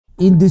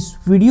In this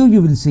video, you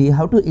will see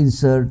how to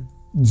insert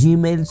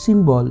Gmail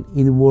symbol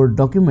in Word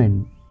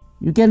document.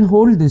 You can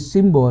hold this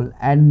symbol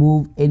and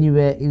move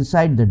anywhere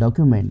inside the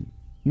document.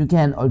 You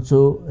can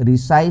also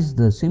resize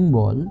the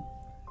symbol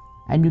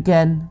and you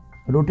can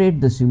rotate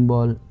the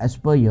symbol as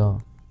per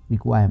your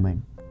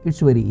requirement.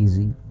 It's very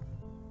easy.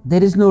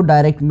 There is no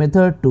direct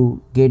method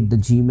to get the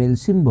Gmail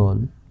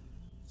symbol.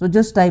 So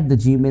just type the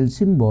Gmail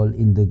symbol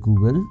in the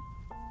Google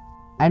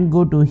and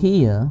go to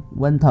here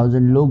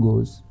 1000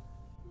 logos.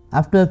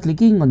 After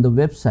clicking on the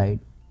website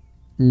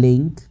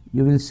link,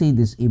 you will see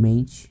this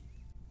image.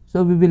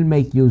 So we will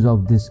make use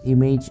of this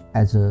image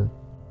as a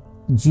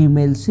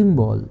Gmail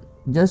symbol.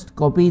 Just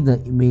copy the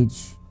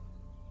image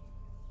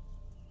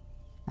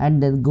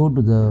and then go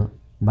to the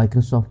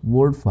Microsoft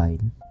Word file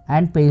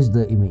and paste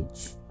the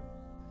image.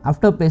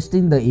 After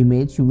pasting the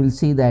image, you will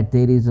see that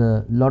there is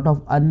a lot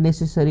of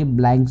unnecessary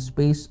blank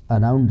space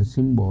around the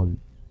symbol.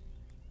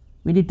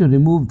 We need to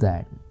remove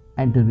that,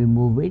 and to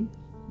remove it,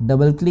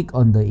 double click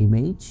on the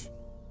image.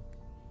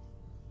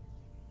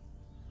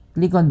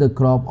 Click on the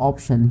crop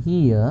option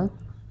here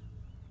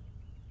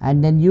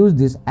and then use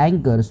these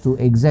anchors to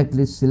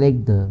exactly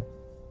select the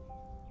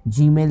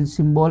Gmail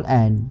symbol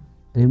and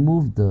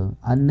remove the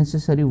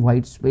unnecessary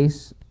white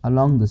space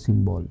along the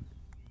symbol.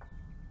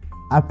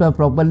 After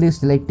properly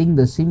selecting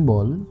the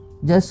symbol,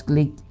 just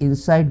click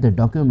inside the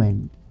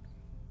document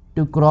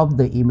to crop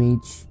the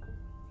image,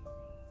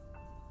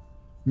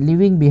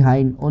 leaving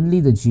behind only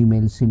the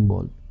Gmail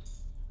symbol.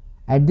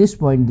 At this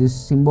point, this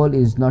symbol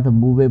is not a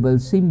movable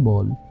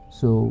symbol,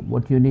 so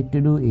what you need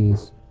to do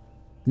is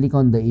click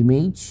on the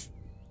image,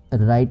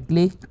 right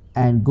click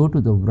and go to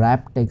the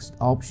wrap text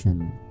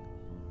option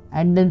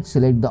and then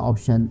select the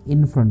option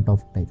in front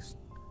of text.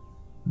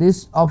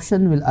 This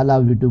option will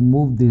allow you to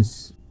move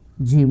this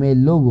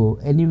Gmail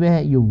logo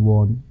anywhere you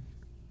want.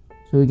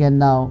 So you can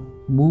now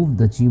move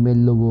the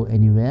Gmail logo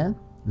anywhere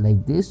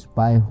like this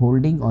by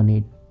holding on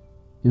it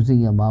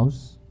using a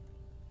mouse.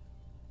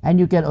 And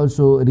you can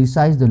also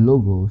resize the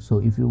logo. So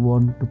if you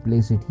want to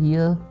place it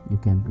here, you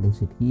can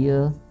place it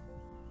here.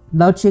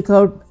 Now check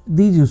out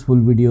these useful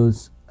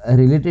videos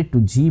related to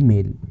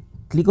Gmail.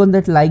 Click on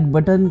that like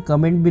button,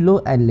 comment below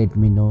and let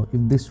me know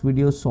if this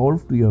video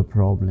solved your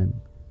problem.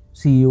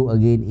 See you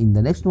again in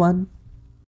the next one.